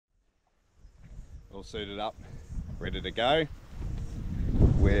all suited up, ready to go.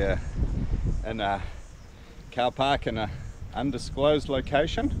 We're in a car park in an undisclosed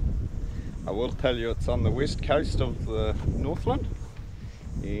location. I will tell you it's on the west coast of the Northland,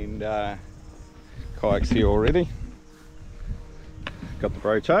 and kayaks here already. Got the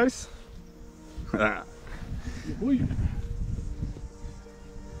bro Chace.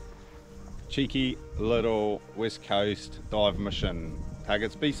 Cheeky little west coast dive mission.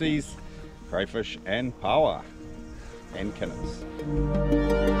 Target species, crayfish and paua and kinners.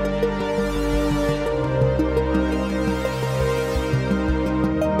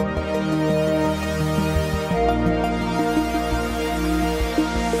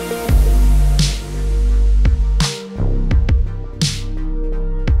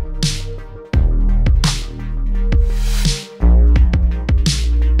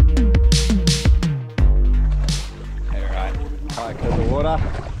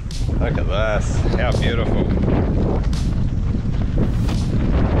 Look at this, how beautiful.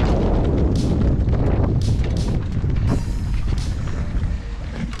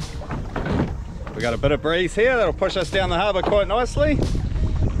 We got a bit of breeze here that'll push us down the harbour quite nicely.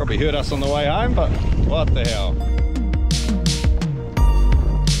 Probably hurt us on the way home, but what the hell.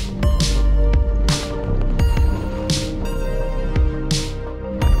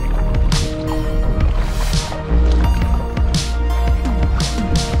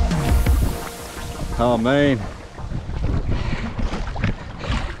 Oh man,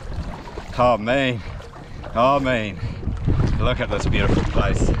 oh man, oh man, look at this beautiful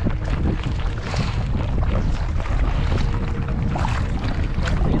place.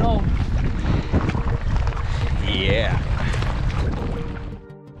 Yeah.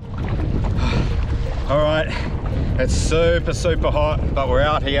 Alright, it's super hot, but we're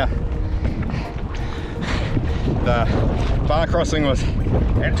out here. The bar crossing was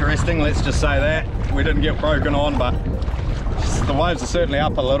interesting, let's just say that. We didn't get broken on, but the waves are certainly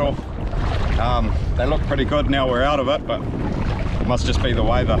up a little. They look pretty good now we're out of it, but it must just be the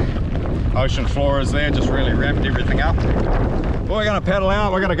way the ocean floor is there, just really ramped everything up. Well, we're going to paddle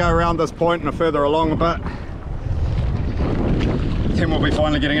out, we're going to go around this point and further along a bit. Then we'll be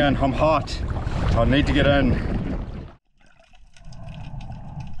finally getting in. I'm hot, I need to get in.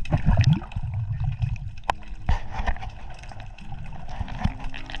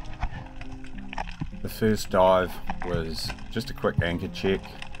 The first dive was just a quick anchor check.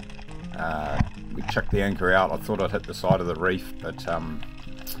 We chucked the anchor out. I thought I'd hit the side of the reef, but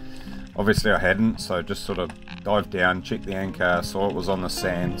obviously I hadn't, so just sort of dived down, checked the anchor, saw it was on the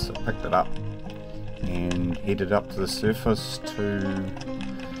sand, so picked it up and headed up to the surface to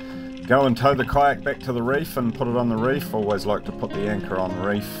go and tow the kayak back to the reef and put it on the reef. Always like to put the anchor on the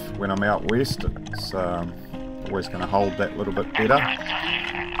reef when I'm out west. It's always going to hold that little bit better.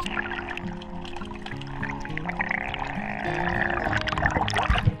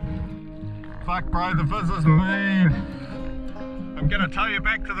 Fuck bro, the fizz is mean. I'm gonna tow you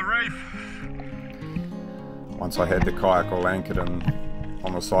back to the reef. Once I had the kayak all anchored in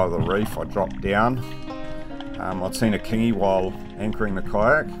on the side of the reef, I dropped down. I'd seen a kingy while anchoring the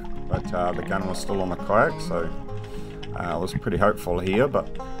kayak, but the gun was still on the kayak, so I was pretty hopeful here,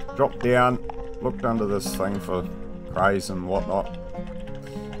 but dropped down, looked under this thing for crays and whatnot,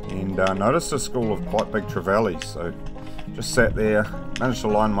 and noticed a school of quite big trevallies, so just sat there, managed to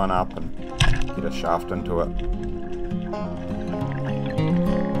line one up and get a shaft into it.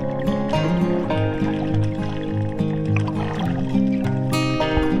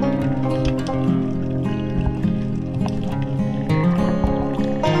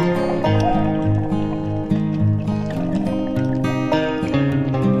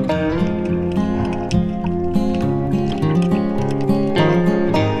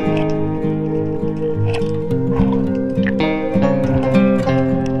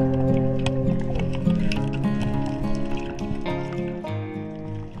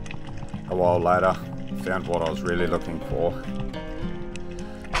 A while later, found what I was really looking for.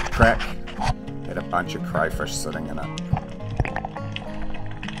 The crack had a bunch of crayfish sitting in it.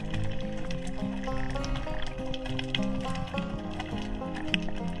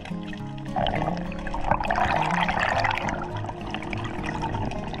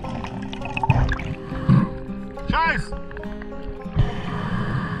 Chace!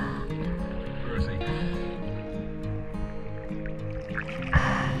 Where is he?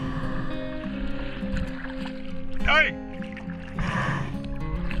 Hey!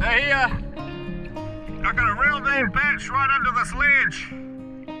 They're here! I got a real mean batch right under this ledge.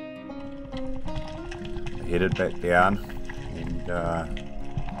 I headed back down and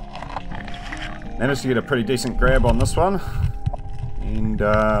managed to get a pretty decent grab on this one, and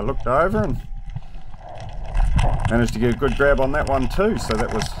looked over and Managed to get a good grab on that one too, so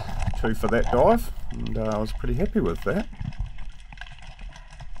that was 2 for that dive, and I was pretty happy with that.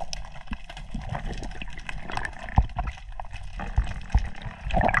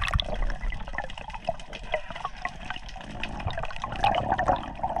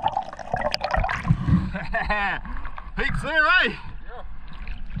 Heaps there, eh?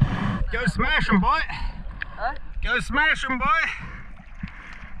 Yeah. Go smash 'em, boy. Huh? Go smash 'em, boy.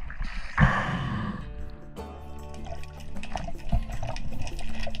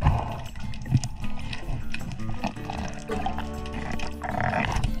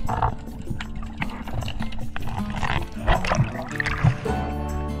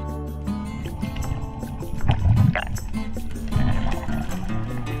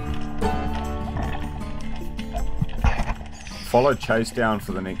 Followed Chace down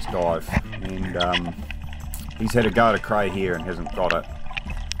for the next dive, and he's had a go at a cray here and hasn't got it.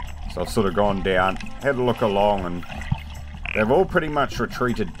 So I've sort of gone down, had a look along, and they've all pretty much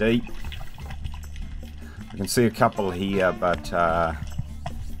retreated deep. You can see a couple here, but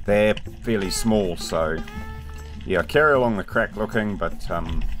they're fairly small, so yeah, I carry along the crack looking, but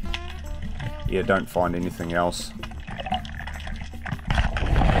yeah, don't find anything else.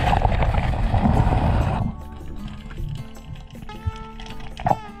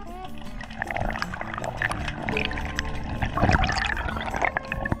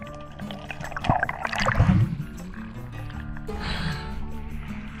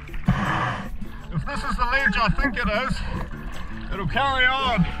 If this is the ledge I think it is, it'll carry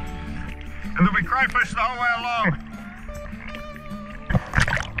on, and there'll be crayfish the whole way along.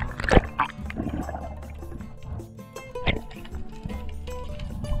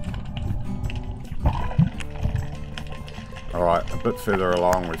 Alright, a bit further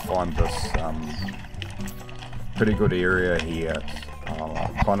along we find this pretty good area here.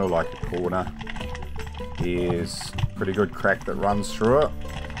 It's kind of like a corner. There's a pretty good crack that runs through it.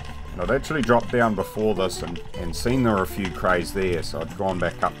 And I'd actually dropped down before this and seen there were a few crays there, so I'd gone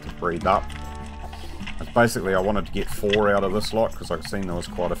back up to breathe up. It's basically I wanted to get 4 out of this lot because I'd seen there was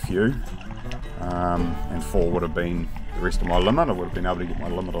quite a few. And 4 would have been the rest of my limit. I would have been able to get my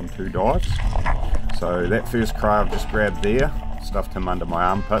limit on 2 dives. So that first cray I've just grabbed there, stuffed him under my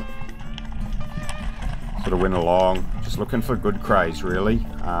armpit. Sort of went along, just looking for good crays really.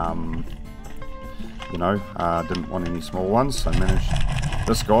 You know, didn't want any small ones, so managed.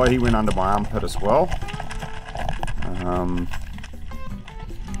 This guy, he went under my armpit as well.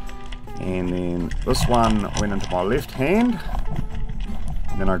 And then this one went into my left hand.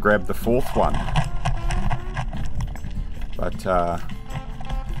 And then I grabbed the 4th one. But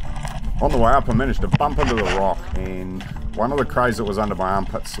on the way up I managed to bump into the rock, and one of the crays that was under my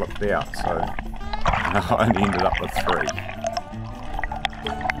armpit slipped out, so I only ended up with 3.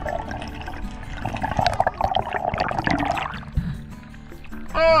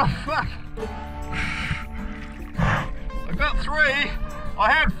 Oh, fuck! I got 3.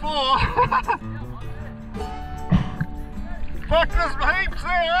 I had 4. Fuck, there's heaps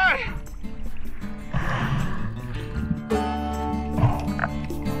there, eh?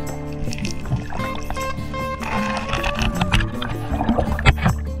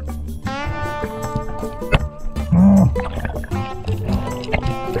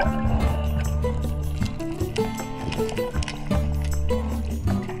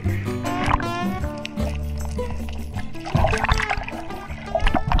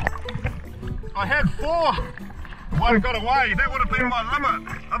 I had 4. One got away. That would have been my limit.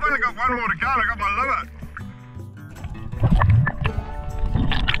 I've only got 1 more to go and I got my limit.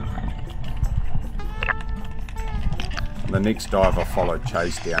 The next dive I followed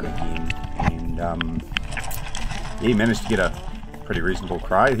Chace down again, and he managed to get a pretty reasonable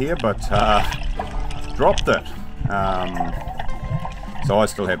cray here, but dropped it. So I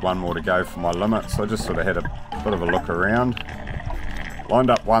still had 1 more to go for my limit, so I just sort of had a bit of a look around. Lined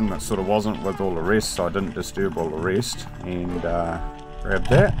up one that sort of wasn't with all the rest, so I didn't disturb all the rest, and grabbed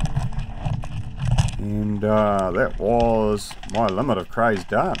that. And that was my limit of crays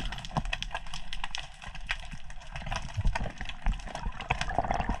done.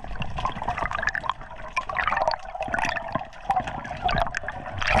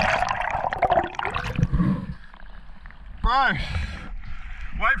 Bro,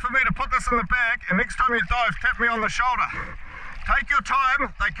 wait for me to put this in the bag, and next time you dive, tap me on the shoulder. Take your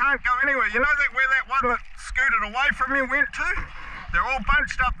time, they can't go anywhere. You know that where that one that scooted away from you went to? They're all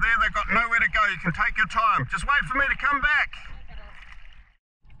bunched up there, they've got nowhere to go. You can take your time. Just wait for me to come back.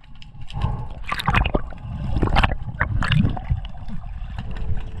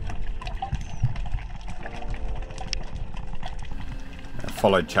 I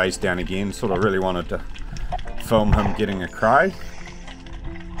followed Chace down again, sort of really wanted to film him getting a cray.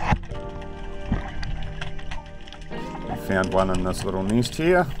 I found one in this little nest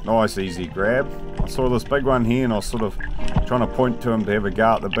here. Nice easy grab. I saw this big one here and I was sort of trying to point to him to have a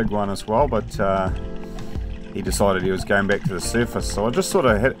go at the big one as well, but he decided he was going back to the surface. So I just sort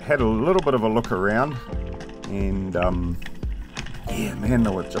of had a little bit of a look around, and yeah, man,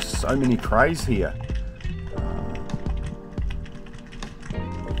 there were just so many crays here.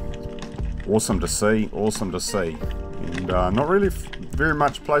 Awesome to see, awesome to see. And not really very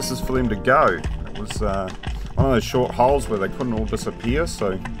much places for them to go. It was one of those short holes where they couldn't all disappear,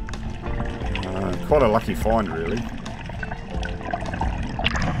 so quite a lucky find really.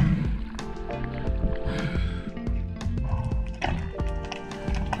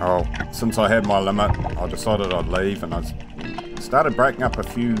 Oh, since I had my limit, I decided I'd leave, and I started breaking up a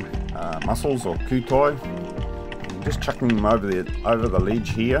few mussels or kutai, and just chucking them over the ledge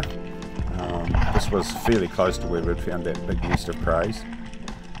here. This was fairly close to where we'd found that big nest of crays,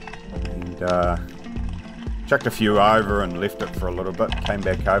 and chucked a few over and left it for a little bit. Came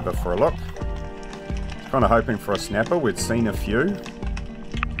back over for a look, kind of hoping for a snapper. We'd seen a few.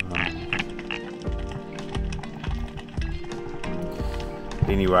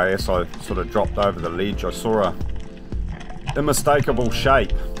 Anyway, as I sort of dropped over the ledge, I saw a unmistakable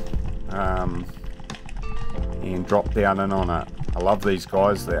shape and dropped down in on it. I love these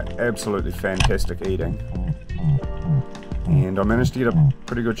guys, they're absolutely fantastic eating. And I managed to get a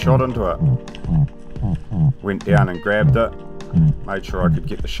pretty good shot into it. Went down and grabbed it, made sure I could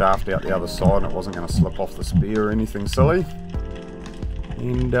get the shaft out the other side and it wasn't going to slip off the spear or anything silly.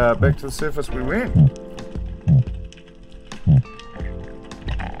 And back to the surface we went.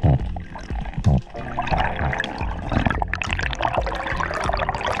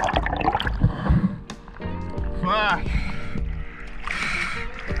 Fuck.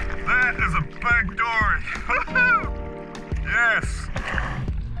 That is a big dory. Yes.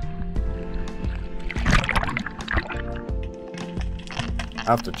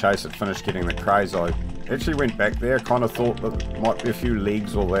 After Chace had finished getting the crays, I actually went back there. Kind of thought that there might be a few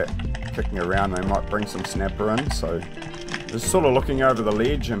legs or that kicking around. They might bring some snapper in. So just sort of looking over the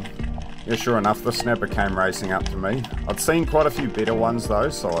ledge, and yeah, sure enough, the snapper came racing up to me. I'd seen quite a few better ones though,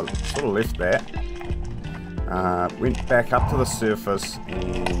 so I sort of left that. Went back up to the surface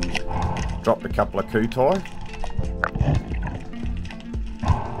and dropped a couple of kutai.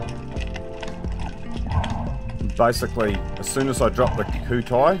 Basically, as soon as I dropped the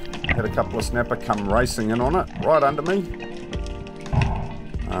kutai, had a couple of snapper come racing in on it, right under me.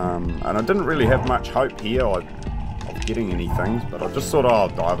 And I didn't really have much hope here of getting anything, but I just thought, oh, I'll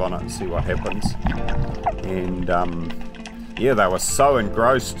dive on it and see what happens. And yeah, they were so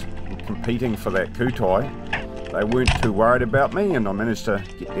engrossed in competing for that kutai, they weren't too worried about me, and I managed to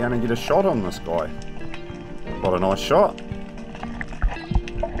get down and get a shot on this guy. Got a nice shot.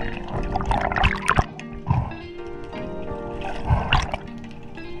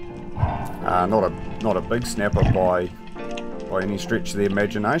 Not a big snapper by any stretch of the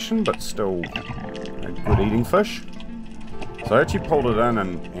imagination, but still a good eating fish. So I actually pulled it in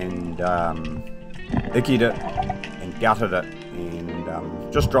and ickied it and gutted it,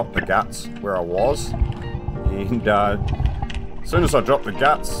 and just dropped the guts where I was. And as soon as I dropped the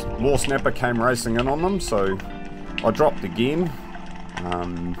guts, more snapper came racing in on them, so I dropped again.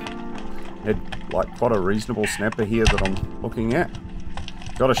 Had like quite a reasonable snapper here that I'm looking at.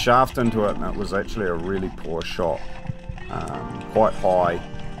 Got a shaft into it, and it was actually a really poor shot. Quite high.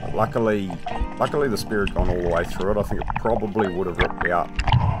 Luckily the spear had gone all the way through it. I think it probably would have ripped out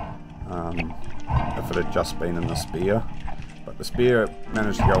if it had just been in the spear. But the spear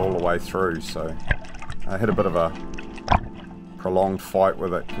managed to go all the way through, so I had a bit of a prolonged fight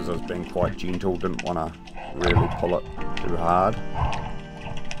with it because I was being quite gentle, didn't want to really pull it too hard.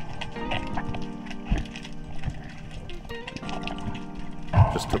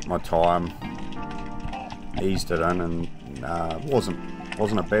 Just took my time, eased it in, and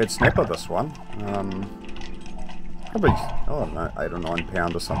wasn't a bad snapper, this one. Probably, I don't know, 8 or 9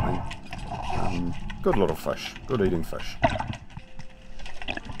 pound or something. Good little fish, good eating fish.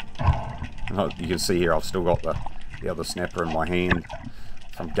 And you can see here I've still got the other snapper in my hand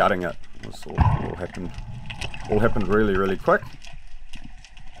from gutting it. This all happened really, really quick.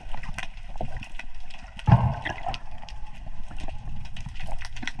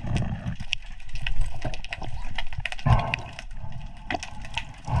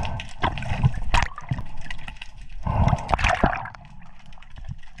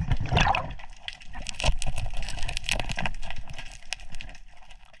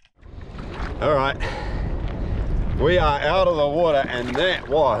 Alright, we are out of the water, and that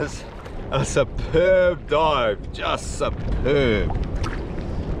was A superb dive, just superb.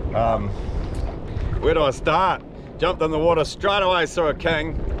 Where do I start? Jumped in the water straight away, saw a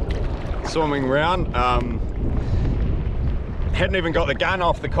king swimming around. Hadn't even got the gun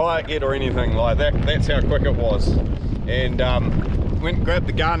off the kayak yet or anything like that. That's how quick it was. And went and grabbed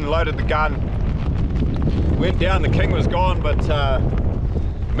the gun, loaded the gun, went down. The king was gone, but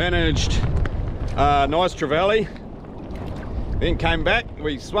managed a nice trevally. Then came back,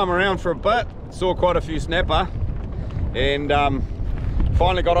 we swam around for a bit, saw quite a few snapper, and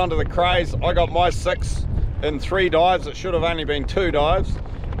finally got onto the crays. I got my 6 in 3 dives. It should have only been 2 dives.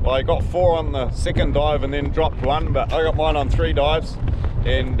 Well, I got 4 on the second dive and then dropped 1, but I got mine on 3 dives.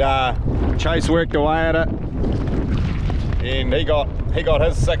 And Chace worked away at it, and he got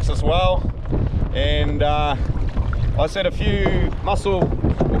his 6 as well. And I set a few mussel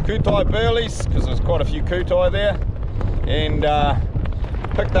or kutai burleys, because there's quite a few kutai there, and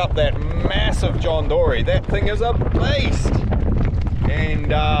picked up that massive John Dory. That thing is a beast.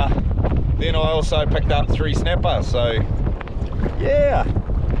 And then I also picked up 3 snapper. So yeah,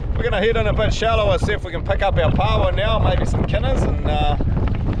 we're gonna head in a bit shallower, see if we can pick up our paua now, maybe some kinners, and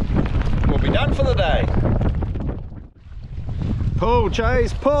we'll be done for the day. Pull,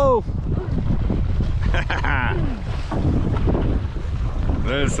 Chace, pull.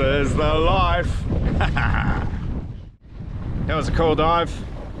 This is the life. That was a cool dive.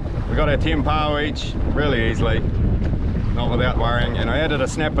 We got our 10 paua each really easily, not without worrying, and I added a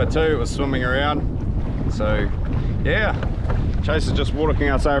snapper too. It was swimming around. So yeah, Chace is just walking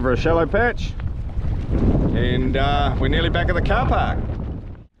us over a shallow patch, and we're nearly back at the car park.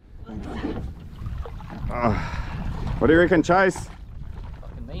 What do you reckon, Chace?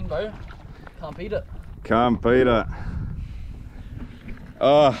 Fucking mean, bro. Can't beat it. Can't beat it.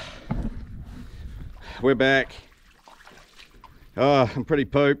 Oh, we're back. Oh, I'm pretty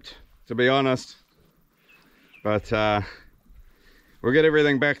pooped, to be honest, but we'll get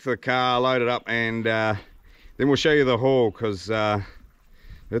everything back to the car, load it up, and then we'll show you the haul, because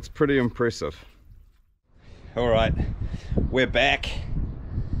it's pretty impressive. All right, we're back.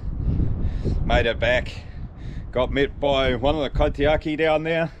 Made it back. Got met by one of the kaitiaki down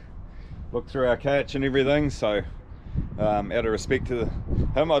there. Looked through our catch and everything, so out of respect to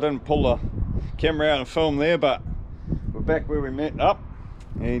him, I didn't pull the camera out and film there, but we're back where we met up,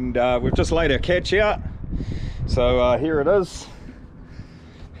 and we've just laid our catch out. So here it is.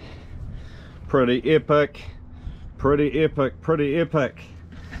 Pretty epic, pretty epic, pretty epic.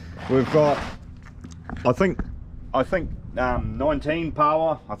 We've got, I think 19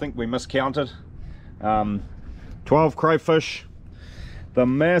 paua. I think we miscounted. 12 crayfish, the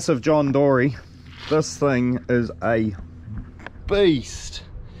massive John Dory. This thing is a beast,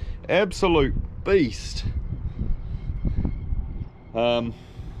 absolute beast. And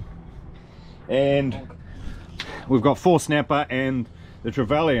we've got 4 snapper and the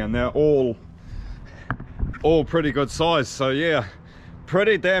trevally, and they're all pretty good size. So yeah,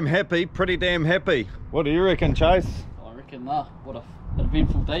 pretty damn happy, pretty damn happy. What do you reckon, Chace? I reckon, what an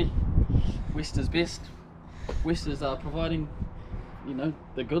eventful day. West is best. West is providing, you know,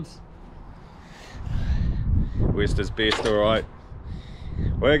 the goods. West is best, all right.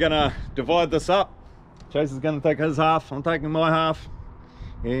 We're gonna divide this up. Chace is gonna take his half, I'm taking my half,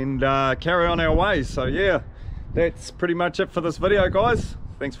 and carry on our ways. So yeah, that's pretty much it for this video, guys.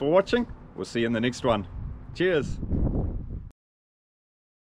 Thanks for watching. We'll see you in the next one. Cheers.